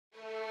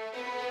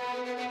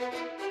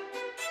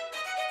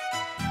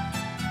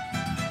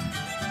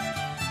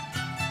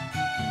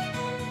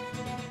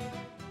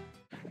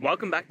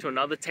Welcome back to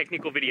another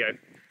technical video.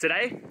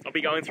 Today, I'll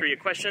be going through your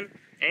question,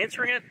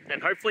 answering it,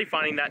 and hopefully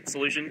finding that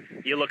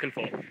solution you're looking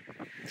for.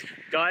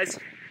 Guys,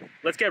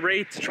 let's get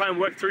ready to try and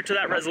work through to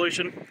that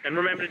resolution, and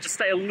remember to just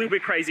stay a little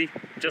bit crazy,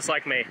 just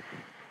like me.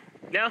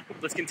 Now,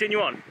 let's continue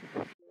on.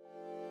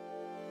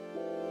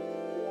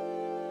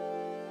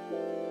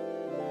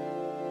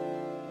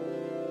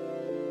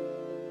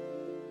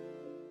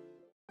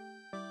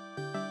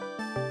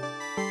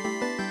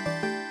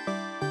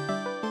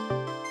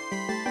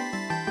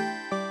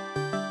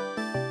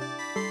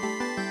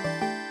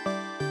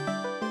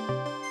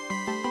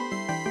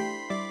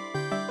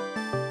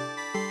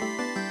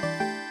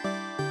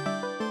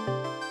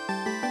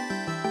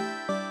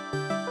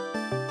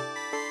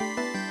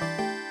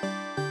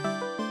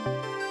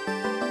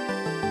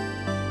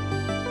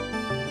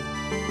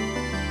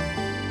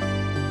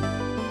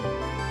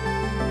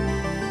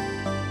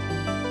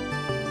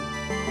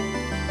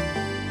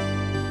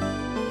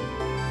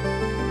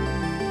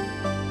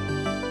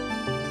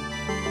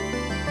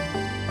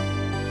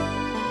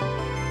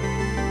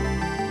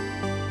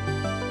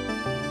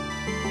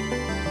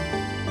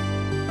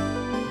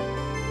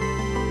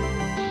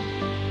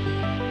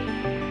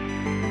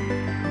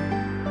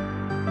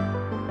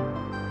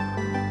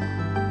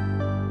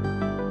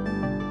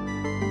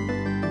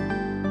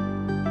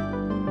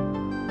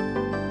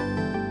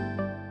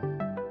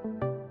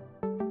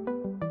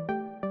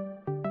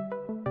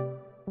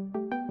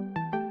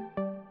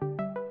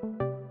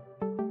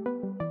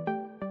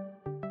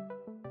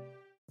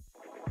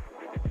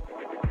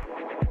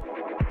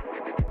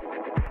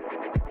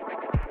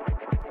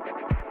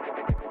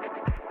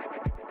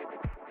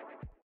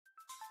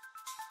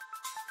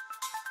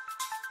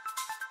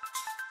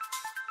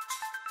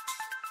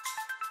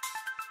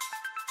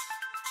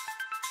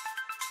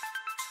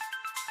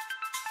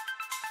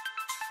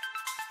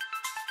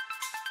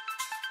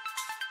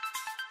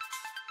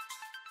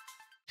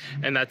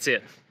 And that's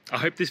it. I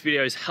hope this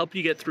video has helped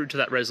you get through to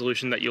that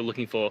resolution that you're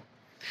looking for.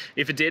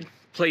 If it did,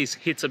 please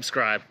hit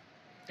subscribe.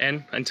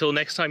 And until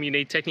next time you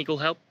need technical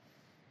help,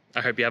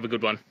 I hope you have a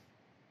good one.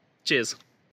 Cheers.